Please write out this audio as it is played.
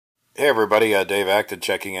Hey everybody, Dave Acton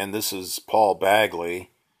checking in. This is Paul Bagley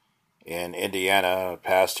in Indiana,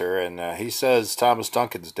 pastor, and he says Thomas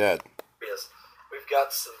Duncan's dead. Yes, we've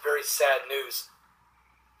got some very sad news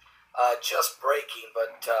just breaking,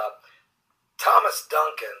 but Thomas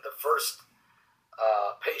Duncan, the first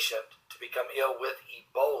patient to become ill with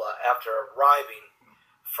Ebola after arriving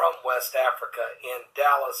from West Africa in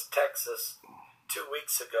Dallas, Texas 2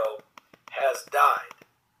 weeks ago, has died.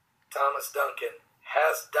 Thomas Duncan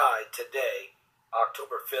has died today,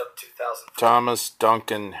 October 5th, 2004. Thomas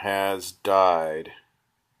Duncan has died.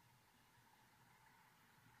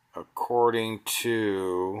 According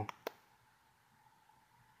to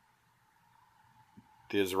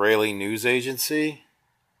the Israeli news agency.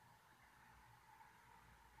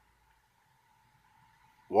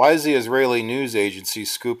 Why is the Israeli news agency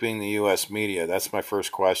scooping the U.S. media? That's my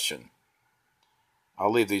first question.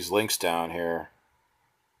 I'll leave these links down here.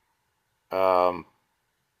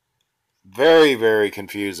 Very, very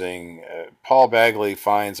confusing. Paul Bagley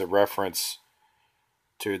finds a reference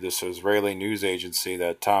to this Israeli news agency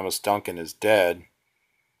that Thomas Duncan is dead,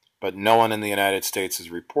 but no one in the United States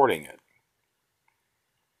is reporting it.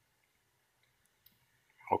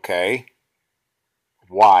 Okay.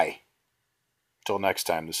 Why? Till next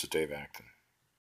time, this is Dave Acton.